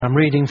I'm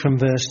reading from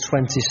verse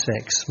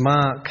 26,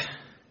 Mark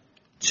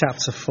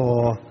chapter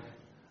 4,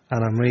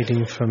 and I'm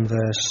reading from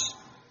verse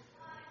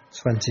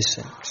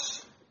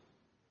 26.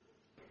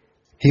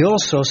 He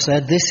also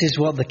said, "This is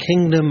what the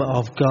kingdom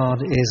of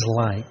God is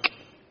like.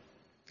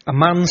 A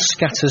man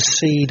scatters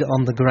seed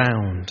on the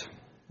ground.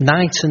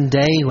 Night and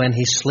day when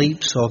he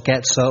sleeps or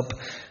gets up,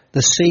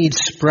 the seed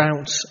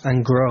sprouts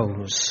and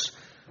grows,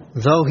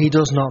 though he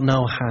does not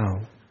know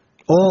how.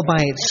 All by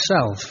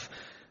itself,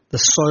 the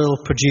soil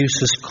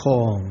produces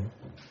corn.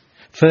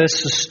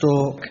 First the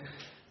stalk,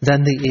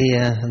 then the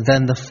ear,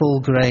 then the full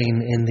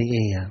grain in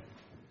the ear.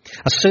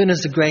 As soon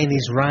as the grain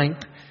is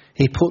ripe,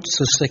 he puts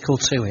the sickle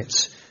to it,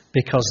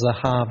 because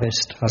the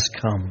harvest has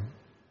come."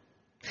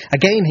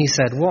 Again he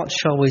said, "What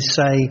shall we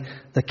say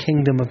the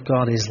kingdom of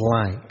God is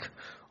like?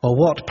 Or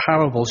what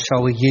parable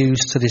shall we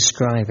use to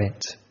describe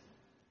it?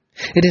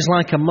 It is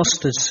like a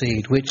mustard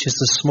seed, which is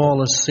the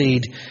smallest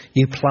seed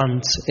you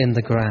plant in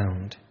the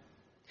ground.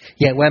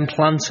 Yet when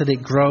planted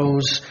it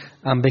grows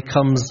and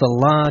becomes the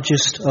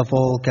largest of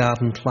all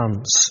garden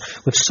plants,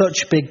 with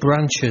such big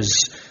branches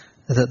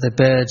that the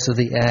birds of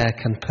the air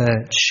can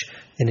perch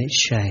in its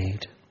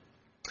shade."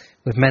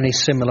 With many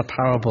similar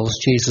parables,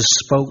 Jesus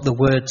spoke the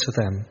word to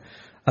them,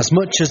 as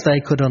much as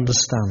they could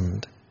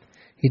understand.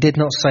 He did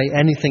not say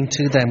anything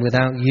to them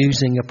without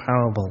using a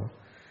parable.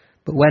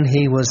 But when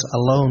he was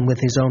alone with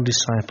his own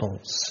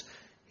disciples,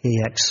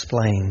 he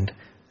explained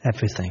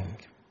everything.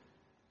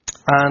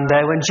 And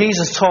when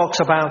Jesus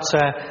talks about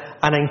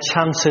an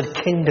enchanted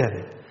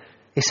kingdom,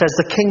 he says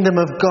the kingdom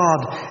of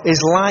God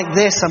is like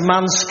this. A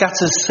man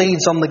scatters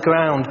seeds on the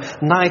ground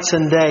night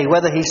and day.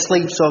 Whether he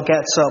sleeps or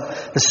gets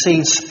up, the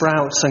seed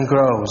sprouts and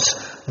grows,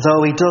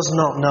 though he does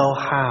not know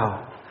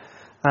how.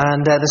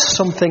 And there's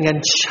something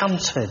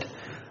enchanted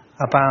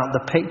about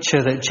the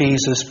picture that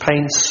Jesus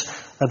paints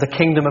of the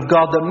kingdom of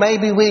God that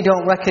maybe we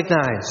don't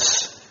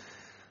recognize.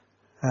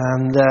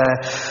 And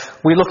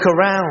we look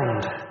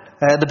around.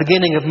 At the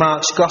beginning of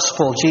Mark's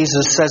Gospel,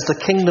 Jesus says the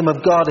kingdom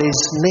of God is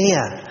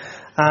near.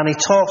 And he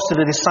talks to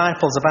the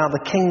disciples about the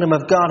kingdom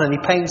of God, and he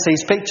paints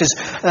these pictures.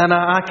 And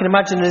I can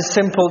imagine the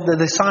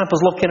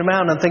disciples looking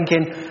around and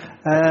thinking,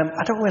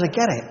 I don't really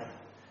get it.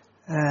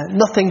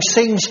 Nothing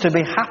seems to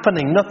be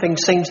happening. Nothing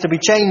seems to be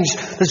changed.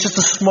 There's just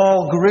a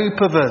small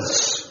group of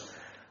us.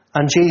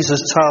 And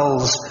Jesus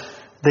tells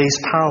these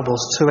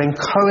parables to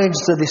encourage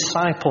the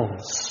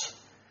disciples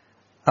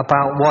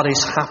about what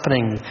is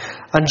happening.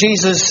 And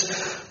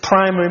Jesus'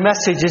 primary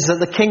message is that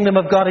the kingdom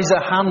of God is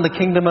at hand. The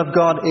kingdom of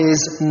God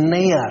is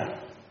near.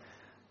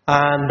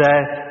 And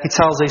he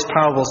tells these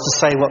parables to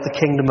say what the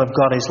kingdom of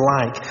God is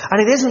like.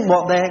 And it isn't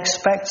what they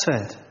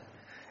expected.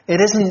 It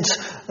isn't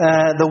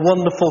the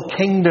wonderful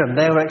kingdom.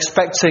 They were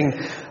expecting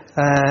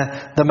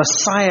the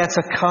Messiah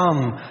to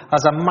come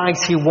as a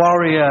mighty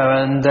warrior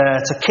and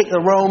to kick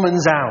the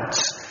Romans out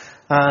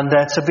and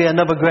to be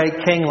another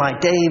great king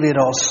like David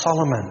or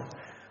Solomon.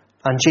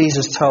 And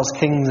Jesus tells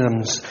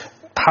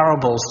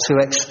parables to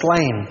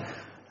explain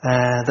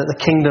that the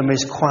kingdom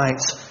is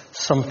quite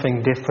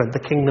something different. The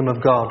kingdom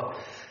of God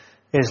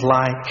is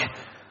like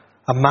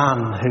a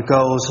man who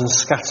goes and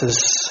scatters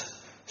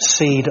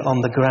seed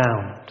on the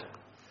ground.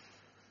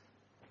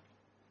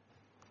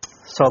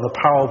 So the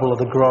parable of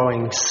the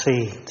growing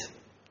seed.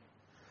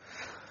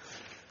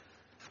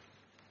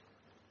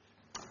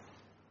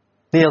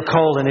 Neil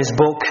Cole, in his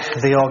book,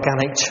 The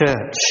Organic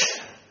Church,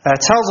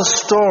 tells a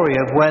story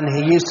of when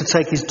he used to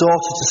take his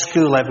daughter to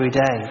school every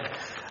day.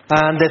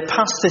 And they'd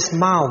passed this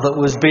mall that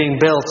was being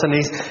built, and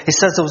he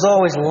says there was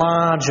always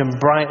large and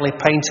brightly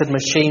painted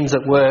machines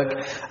at work,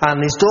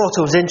 and his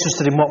daughter was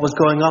interested in what was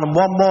going on. And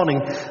one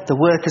morning, the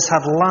workers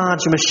had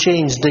large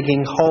machines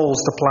digging holes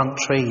to plant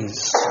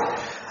trees.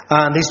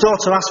 And his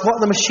daughter asked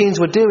what the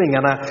machines were doing,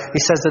 and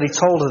he says that he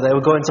told her they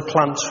were going to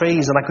plant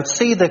trees. And I could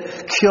see the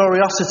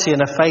curiosity in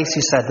her face,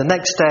 he said. The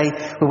next day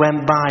we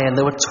went by and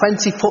there were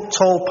 20-foot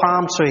tall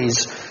palm trees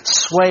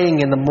swaying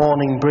in the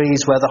morning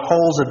breeze where the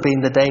holes had been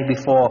the day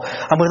before.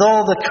 And with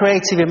all the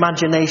creative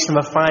imagination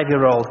of a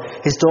 5-year-old,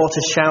 his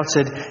daughter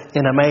shouted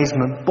in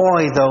amazement,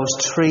 "Boy, those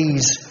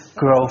trees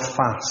grow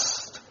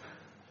fast."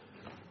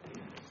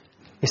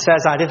 He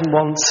says, I didn't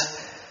want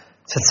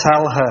to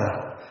tell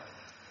her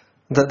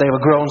that they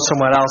were grown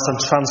somewhere else and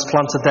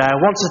transplanted there. I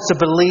wanted to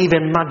believe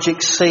in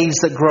magic seeds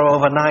that grow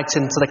overnight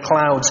into the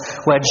clouds,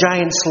 where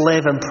giants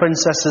live and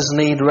princesses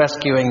need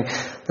rescuing.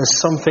 There's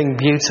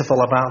something beautiful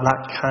about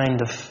that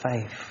kind of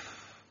faith.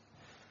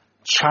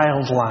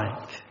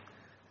 Childlike.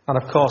 And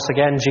of course,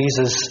 again,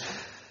 Jesus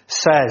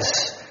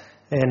says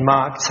in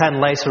Mark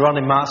 10, later on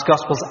in Mark's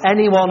Gospels,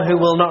 anyone who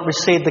will not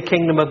receive the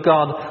kingdom of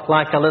God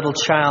like a little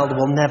child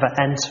will never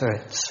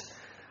enter it.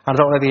 I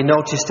don't know if you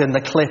noticed in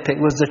the clip, it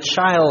was the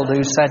child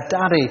who said,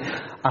 "Daddy,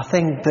 I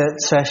think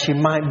that she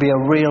might be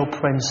a real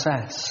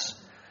princess."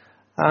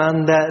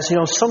 And,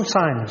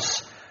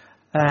 sometimes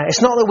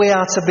it's not that we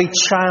are to be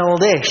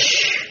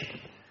childish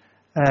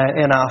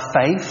in our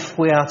faith.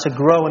 We are to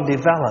grow and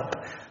develop.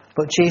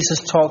 But Jesus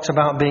talked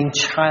about being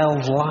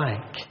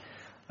childlike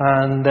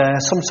And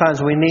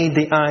sometimes we need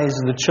the eyes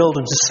of the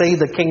children to see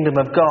the kingdom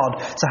of God,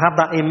 to have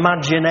that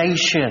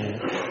imagination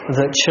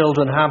that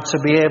children have, to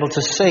be able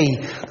to see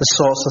the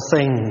sorts of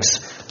things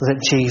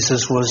that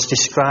Jesus was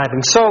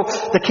describing. So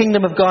the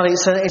kingdom of God,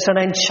 it's an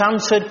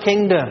enchanted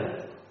kingdom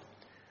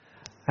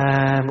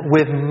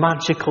with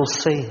magical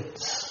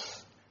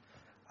seeds.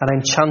 An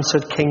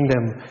enchanted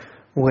kingdom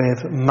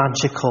with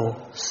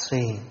magical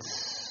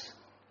seeds.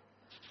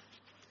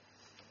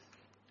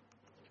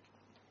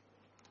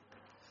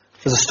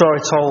 There's a story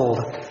told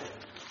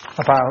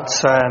about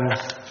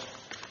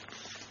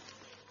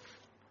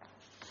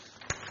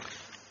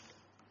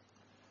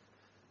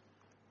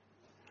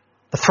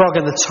the frog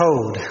and the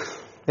toad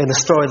in the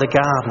story of the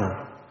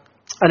garden.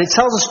 And it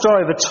tells a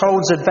story of a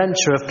toad's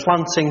adventure of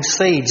planting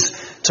seeds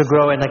to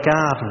grow in a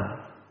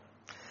garden.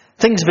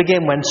 Things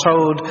begin when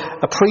Toad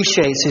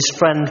appreciates his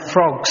friend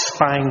Frog's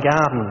fine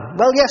garden.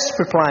 "Well, yes,"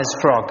 replies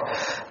Frog,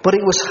 "but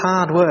it was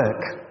hard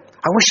work."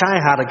 "I wish I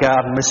had a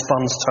garden,"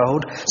 responds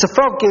Toad. So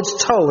Frog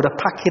gives Toad a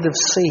packet of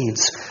seeds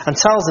and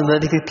tells him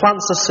that if he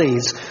plants the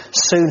seeds,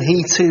 soon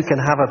he too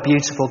can have a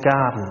beautiful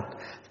garden.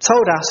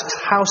 Toad asks,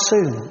 "How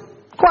soon?"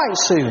 "Quite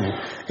soon,"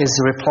 is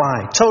the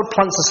reply. Toad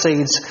plants the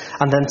seeds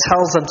and then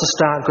tells them to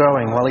start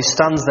growing while he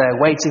stands there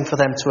waiting for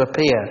them to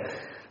appear.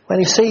 When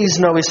he sees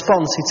no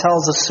response, he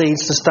tells the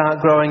seeds to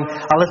start growing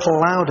a little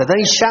louder. Then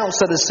he shouts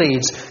at the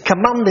seeds,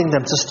 commanding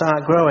them to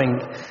start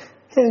growing.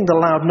 Hearing the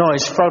loud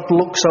noise, Frog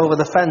looks over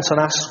the fence and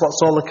asks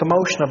what's all the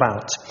commotion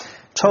about.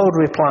 Toad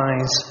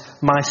replies,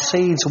 "My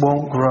seeds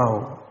won't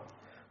grow."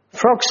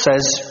 Frog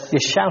says,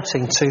 "You're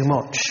shouting too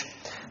much.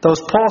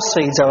 Those poor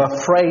seeds are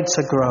afraid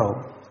to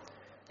grow."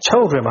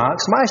 Toad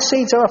remarks, "My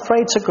seeds are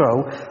afraid to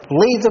grow.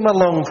 Leave them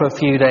alone for a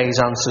few days,"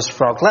 answers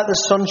Frog. "Let the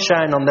sun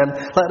shine on them,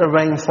 let the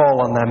rain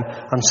fall on them,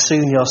 and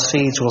soon your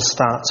seeds will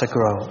start to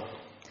grow."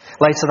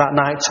 Later that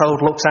night,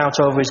 Toad looks out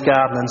over his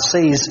garden and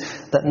sees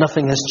that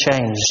nothing has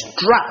changed.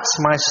 "Drat,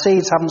 my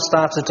seeds haven't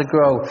started to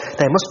grow.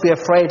 They must be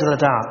afraid of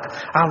the dark.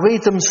 I'll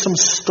read them some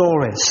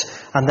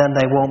stories, and then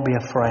they won't be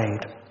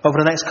afraid." Over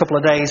the next couple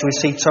of days, we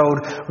see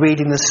Toad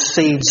reading the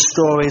seeds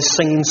stories,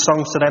 singing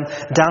songs to them,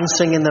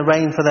 dancing in the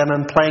rain for them,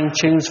 and playing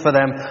tunes for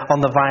them on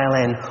the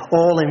violin,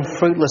 all in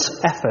fruitless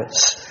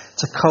efforts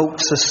to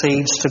coax the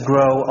seeds to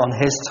grow on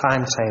his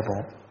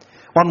timetable.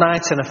 One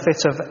night, in a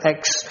fit of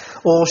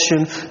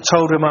exhaustion,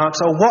 Toad remarks,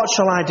 "Oh, what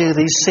shall I do?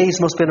 These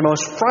seeds must be the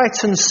most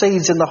frightened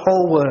seeds in the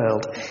whole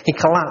world." He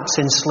collapsed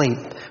in sleep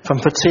from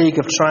fatigue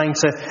of trying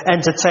to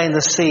entertain the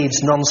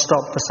seeds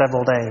non-stop for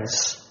several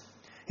days.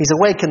 He's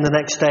awakened the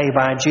next day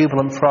by a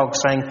jubilant frog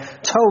saying,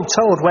 "Toad,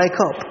 Toad, wake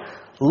up.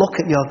 Look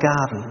at your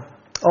garden.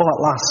 Oh,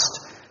 at last,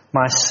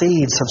 my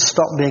seeds have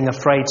stopped being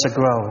afraid to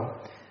grow.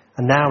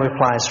 And now,"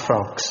 replies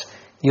Frogs,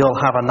 "you'll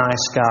have a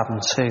nice garden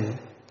too."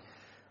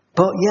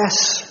 "But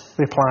yes,"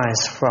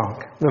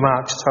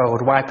 remarks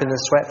Toad, wiping the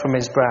sweat from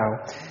his brow,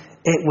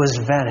 "it was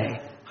very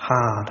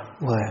hard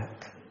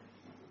work."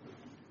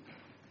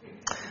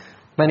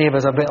 Many of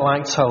us are a bit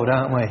like Toad,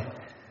 aren't we?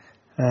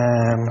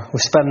 We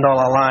spend all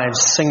our lives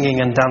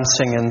singing and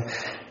dancing and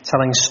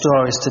telling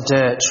stories to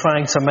dirt,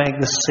 trying to make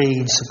the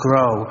seeds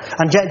grow.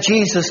 And yet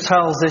Jesus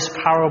tells this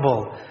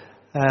parable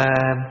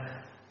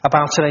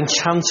about an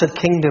enchanted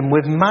kingdom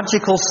with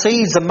magical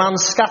seeds. A man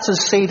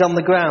scatters seed on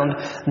the ground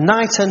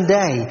night and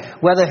day.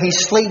 Whether he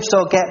sleeps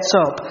or gets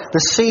up, the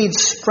seed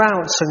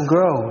sprouts and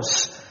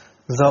grows,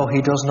 though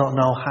he does not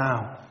know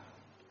how.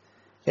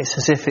 It's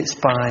as if it's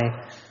by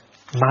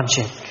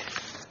magic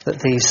that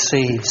these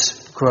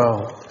seeds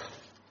grow.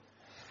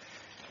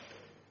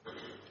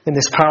 In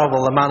this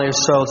parable, the man who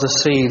sows the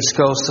seeds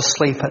goes to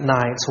sleep at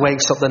night,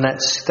 wakes up the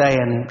next day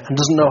and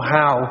doesn't know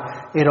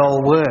how it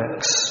all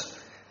works.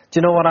 Do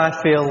you know what I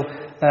feel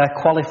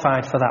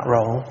qualified for that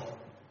role?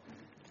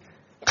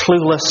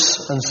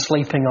 Clueless and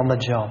sleeping on the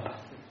job.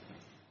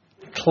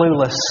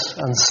 Clueless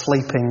and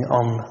sleeping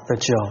on the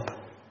job.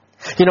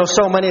 You know,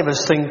 so many of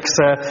us think,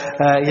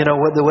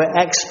 that we're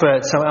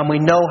experts and we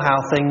know how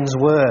things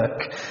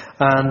work.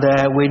 And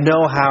we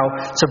know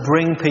how to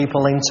bring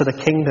people into the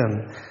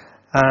kingdom.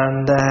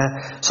 And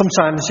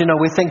sometimes,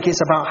 we think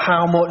it's about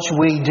how much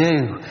we do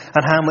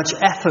and how much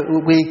effort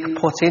we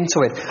put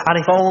into it. And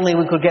if only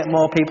we could get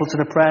more people to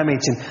the prayer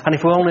meeting, and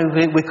if only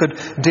we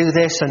could do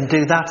this and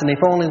do that, and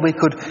if only we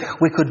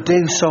could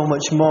do so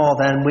much more,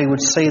 then we would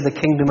see the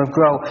kingdom of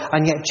grow.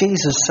 And yet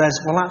Jesus says,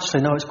 well,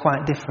 actually, no, it's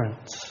quite different.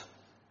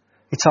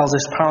 He tells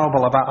this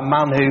parable about a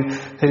man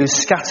who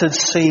scattered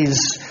seeds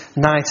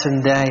night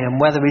and day, and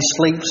whether he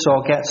sleeps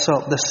or gets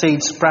up, the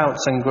seed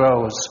sprouts and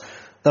grows,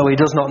 though he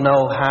does not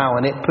know how,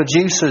 and it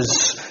produces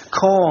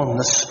corn,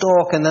 the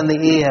stalk, and then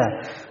the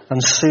ear,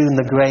 and soon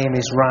the grain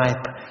is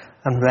ripe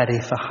and ready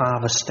for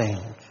harvesting.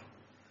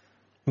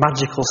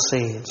 Magical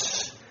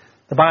seeds.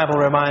 The Bible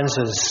reminds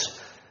us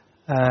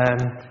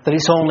that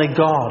it's only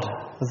God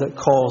that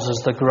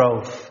causes the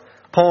growth.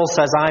 Paul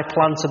says, I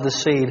planted the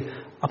seed,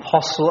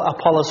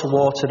 Apollos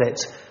watered it,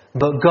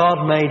 but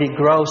God made it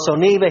grow. So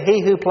neither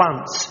he who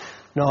plants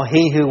nor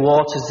he who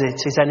waters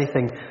it is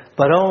anything,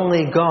 but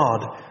only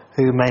God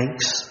who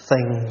makes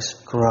things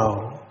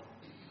grow.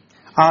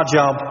 Our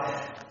job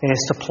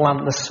is to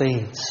plant the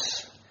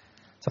seeds.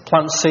 To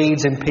plant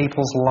seeds in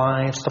people's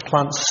lives, to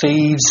plant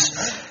seeds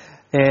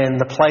in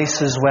the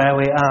places where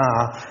we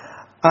are.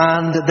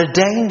 And the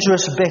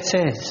dangerous bit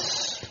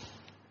is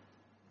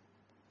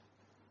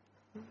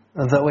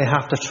that we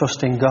have to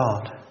trust in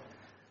God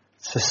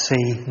to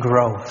see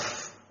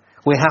growth.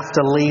 We have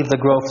to leave the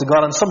growth to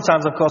God. And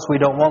sometimes, of course, we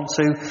don't want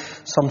to.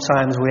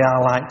 Sometimes we are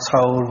like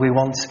told. We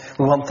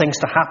want things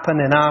to happen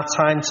in our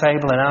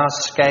timetable, in our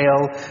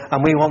scale.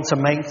 And we want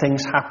to make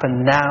things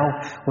happen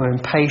now. We're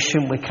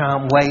impatient. We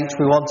can't wait.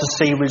 We want to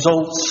see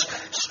results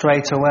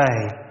straight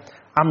away.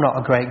 I'm not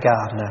a great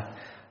gardener.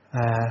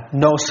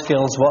 No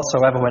skills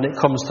whatsoever when it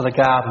comes to the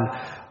garden.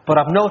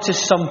 But I've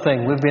noticed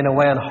something. We've been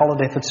away on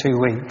holiday for 2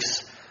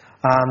 weeks.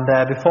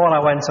 And before I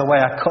went away,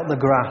 I cut the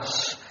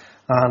grass.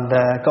 And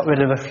got rid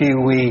of a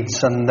few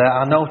weeds. And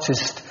I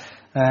noticed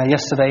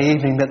yesterday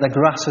evening that the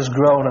grass has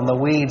grown and the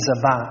weeds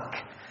are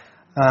back.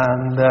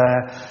 And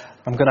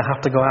I'm going to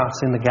have to go out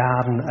in the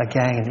garden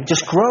again. It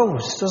just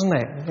grows, doesn't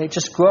it? It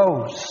just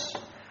grows.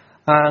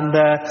 And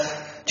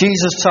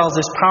Jesus tells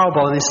this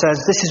parable and he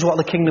says, this is what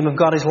the kingdom of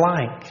God is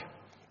like.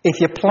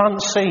 If you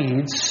plant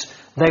seeds,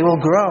 they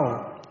will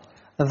grow.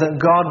 That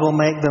God will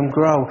make them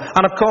grow.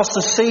 And of course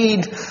the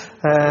seed,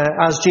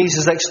 as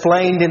Jesus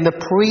explained in the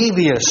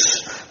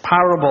previous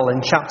parable in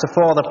chapter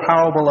 4, the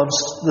parable of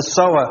the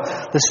sower,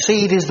 the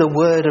seed is the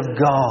word of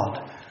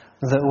God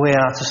that we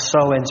are to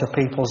sow into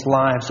people's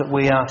lives, that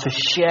we are to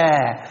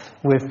share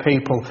with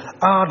people.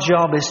 Our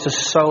job is to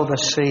sow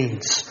the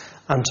seeds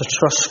and to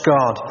trust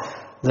God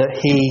that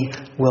He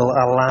will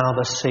allow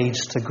the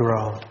seeds to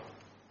grow.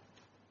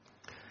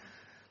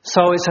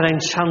 So it's an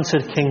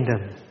enchanted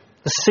kingdom.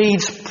 The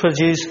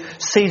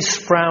seeds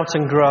sprout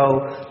and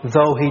grow,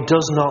 though He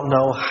does not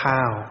know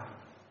how.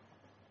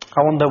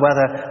 I wonder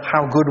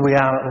how good we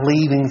are at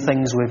leaving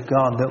things with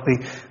God, that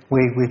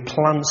we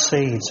plant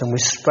seeds and we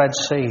spread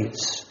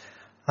seeds,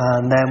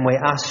 and then we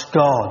ask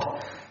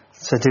God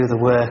to do the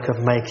work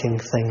of making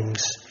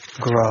things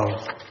grow.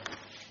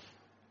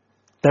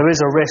 There is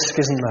a risk,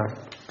 isn't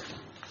there?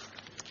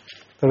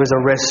 There is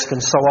a risk,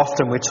 and so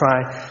often we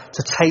try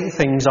to take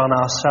things on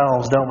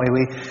ourselves, don't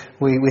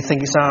we? We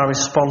think it's our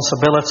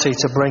responsibility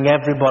to bring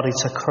everybody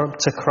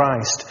to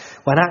Christ,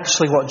 when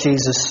actually what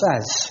Jesus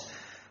says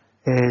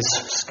is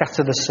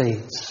scatter the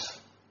seeds.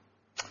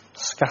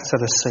 Scatter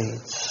the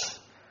seeds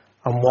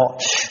and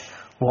watch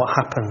what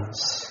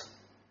happens.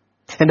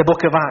 In the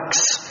book of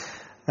Acts,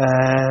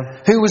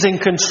 who was in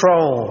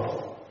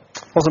control?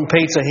 It wasn't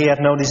Peter. He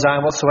had no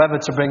desire whatsoever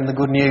to bring the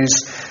good news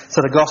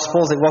to the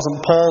Gospels. It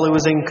wasn't Paul who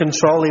was in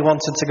control. He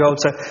wanted to go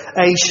to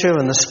Asia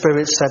and the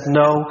Spirit said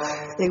no.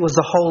 It was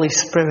the Holy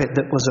Spirit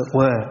that was at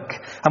work.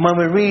 And when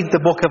we read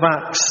the book of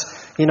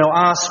Acts,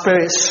 our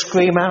spirits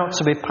scream out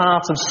to be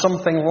part of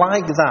something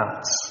like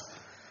that.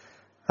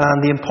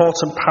 And the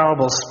important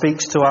parable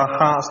speaks to our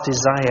heart's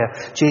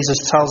desire.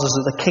 Jesus tells us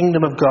that the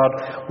kingdom of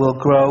God will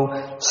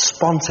grow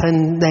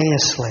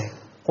spontaneously,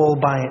 all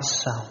by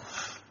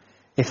itself,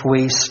 if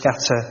we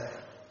scatter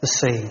the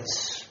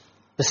seeds.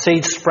 The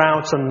seed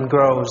sprouts and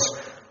grows,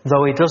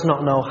 though He does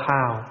not know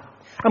how.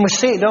 And we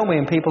see it, don't we,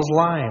 in people's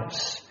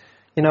lives.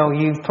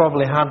 You've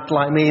probably had,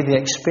 like me, the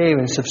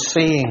experience of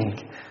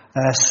seeing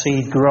a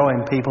seed grow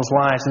in people's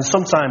lives. And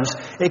sometimes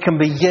it can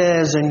be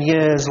years and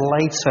years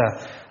later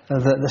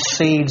that the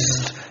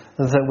seeds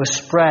that were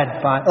spread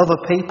by other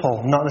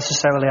people, not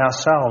necessarily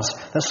ourselves,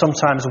 that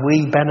sometimes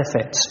we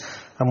benefit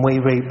and we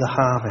reap the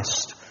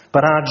harvest.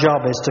 But our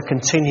job is to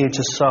continue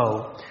to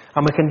sow.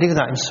 And we can do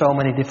that in so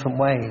many different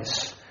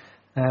ways.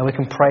 We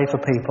can pray for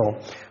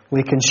people.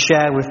 We can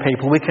share with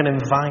people. We can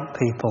invite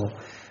people.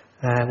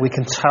 We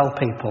can tell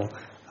people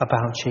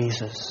about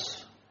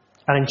Jesus.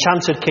 An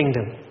enchanted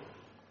kingdom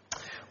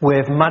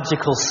with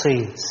magical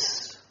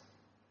seeds.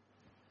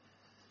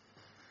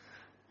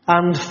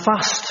 And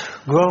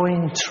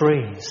fast-growing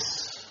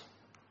trees.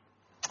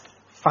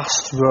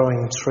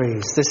 Fast-growing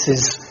trees. This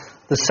is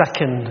the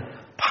second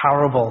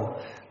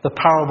parable. The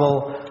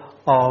parable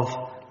of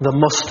the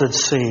mustard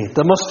seed.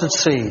 The mustard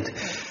seed,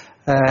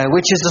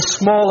 which is the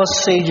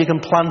smallest seed you can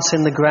plant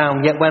in the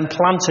ground, yet when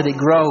planted it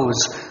grows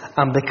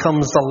and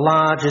becomes the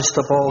largest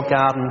of all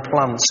garden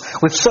plants,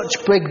 with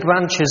such big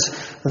branches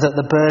that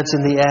the birds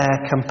in the air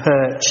can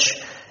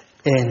perch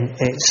in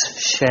its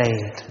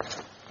shade.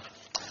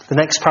 The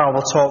next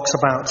parable talks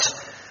about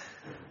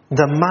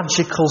the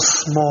magical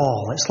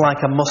small. It's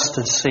like a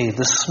mustard seed,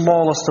 the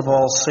smallest of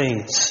all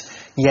seeds,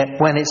 yet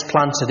when it's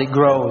planted it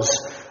grows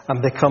and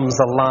becomes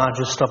the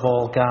largest of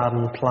all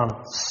garden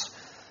plants.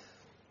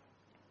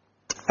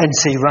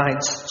 N.T.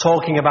 Wright,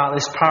 talking about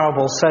this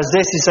parable, says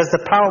this. He says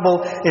the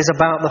parable is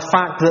about the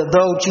fact that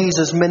though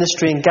Jesus'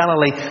 ministry in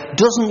Galilee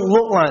doesn't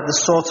look like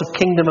the sort of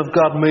kingdom of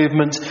God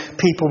movement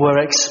people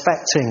were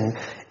expecting,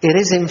 it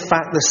is in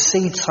fact the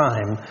seed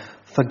time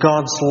for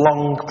God's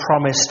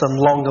long-promised and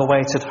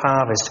long-awaited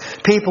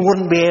harvest. People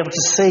wouldn't be able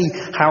to see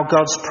how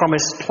God's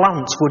promised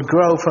plant would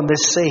grow from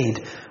this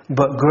seed,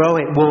 but grow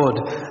it would,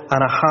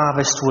 and a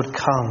harvest would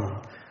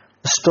come.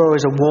 The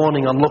story is a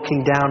warning on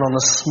looking down on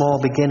the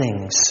small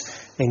beginnings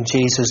in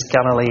Jesus'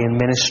 Galilean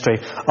ministry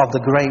of the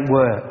great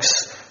works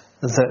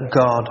that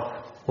God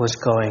was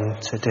going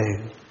to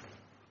do.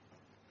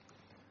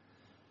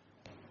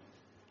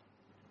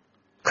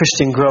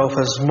 Christian growth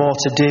has more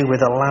to do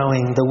with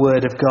allowing the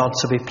Word of God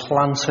to be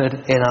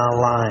planted in our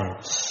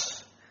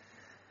lives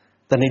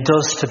than it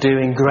does to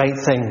doing great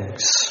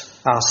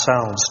things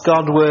ourselves.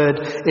 God's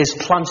Word is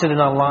planted in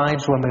our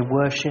lives when we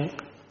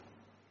worship,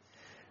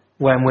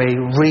 when we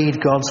read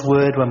God's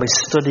Word, when we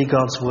study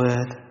God's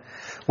Word,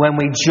 when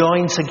we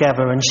join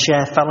together and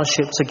share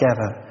fellowship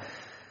together.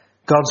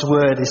 God's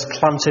Word is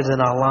planted in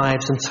our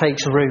lives and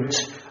takes root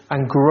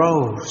and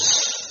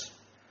grows,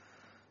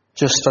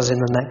 just as in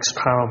the next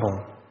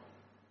parable.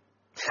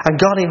 And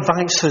God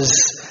invites us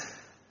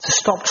to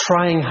stop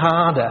trying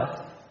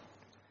harder,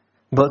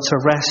 but to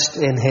rest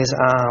in His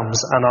arms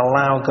and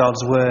allow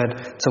God's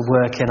Word to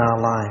work in our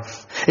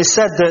life. It's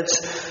said that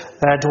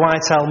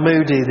Dwight L.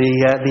 Moody,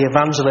 the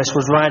evangelist,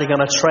 was riding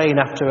on a train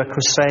after a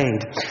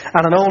crusade,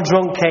 and an old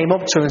drunk came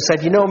up to him and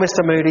said, "You know,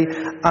 Mr. Moody,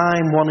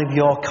 I'm one of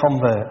your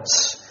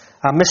converts."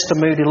 And Mr.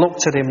 Moody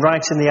looked at him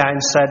right in the eye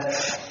and said,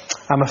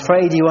 "I'm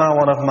afraid you are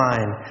one of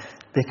mine,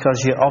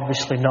 because you're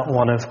obviously not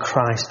one of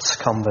Christ's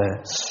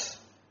converts."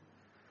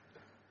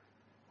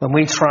 When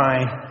we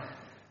try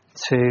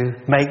to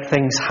make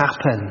things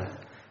happen,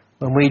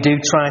 when we do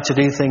try to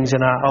do things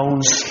in our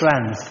own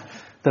strength,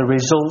 the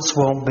results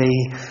won't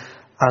be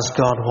as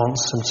God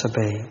wants them to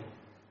be.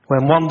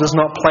 When one does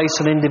not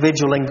place an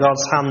individual in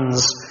God's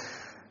hands,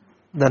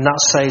 then that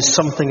says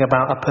something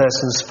about a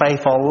person's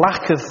faith or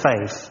lack of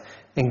faith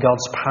in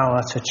God's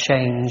power to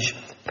change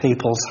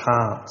people's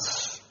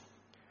hearts.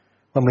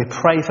 When we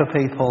pray for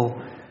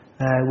people,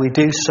 we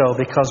do so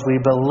because we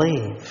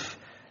believe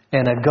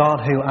in a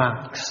God who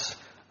acts,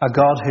 a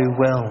God who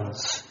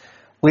wills.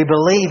 We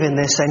believe in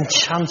this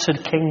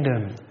enchanted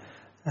kingdom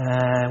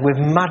with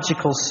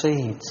magical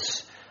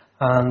seeds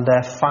and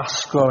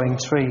fast-growing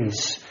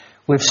trees.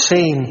 We've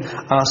seen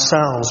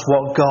ourselves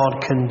what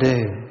God can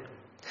do.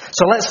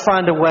 So let's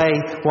find a way,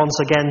 once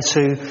again,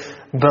 to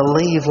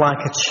believe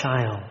like a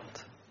child.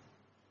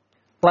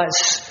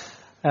 Let's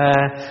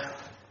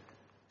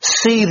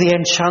see the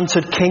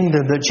enchanted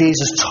kingdom that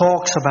Jesus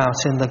talks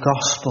about in the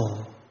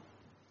gospel.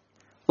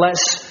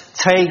 Let's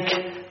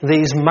take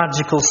these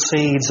magical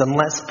seeds and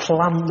let's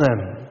plant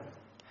them.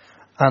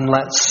 And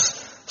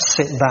let's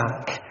sit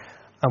back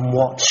and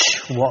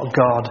watch what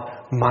God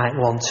might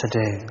want to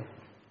do.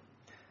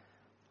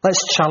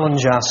 Let's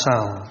challenge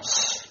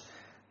ourselves.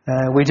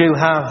 We do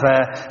have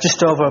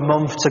just over a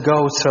month to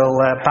go till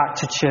Back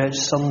to Church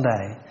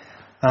Sunday.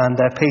 And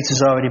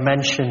Peter's already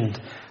mentioned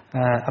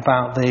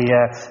about the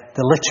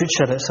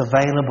literature that's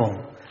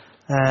available.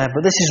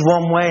 But this is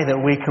one way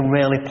that we can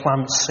really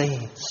plant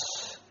seeds.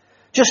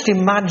 Just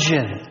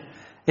imagine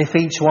if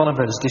each one of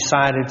us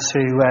decided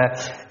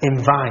to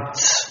invite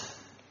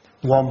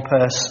one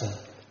person.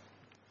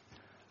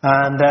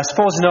 And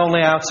supposing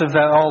only out of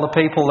all the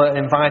people that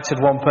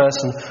invited one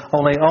person,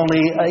 only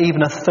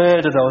even a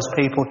third of those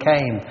people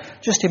came.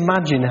 Just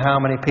imagine how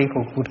many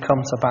people would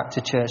come to Back to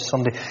Church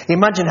Sunday.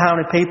 Imagine how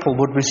many people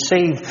would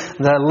receive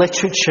the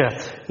literature,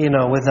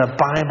 with a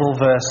Bible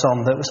verse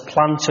on that was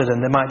planted,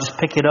 and they might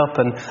just pick it up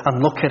and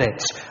look at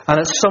it.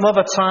 And at some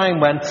other time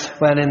when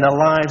in their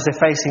lives they're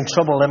facing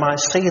trouble, they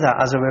might see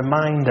that as a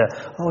reminder.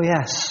 Oh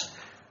yes,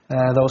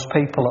 those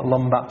people at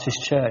Lund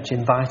Baptist Church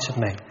invited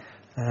me.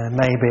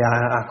 Maybe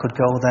I could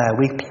go there.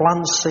 We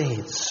plant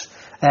seeds,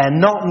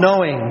 not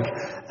knowing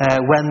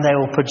when they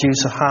will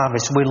produce a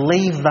harvest. We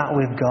leave that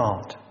with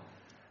God,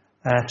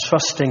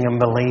 trusting and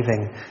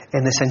believing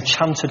in this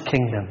enchanted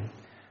kingdom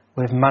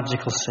with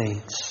magical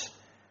seeds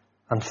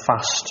and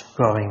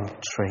fast-growing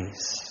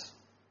trees.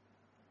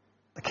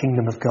 The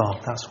kingdom of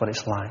God, that's what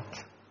it's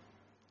like.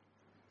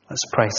 Let's pray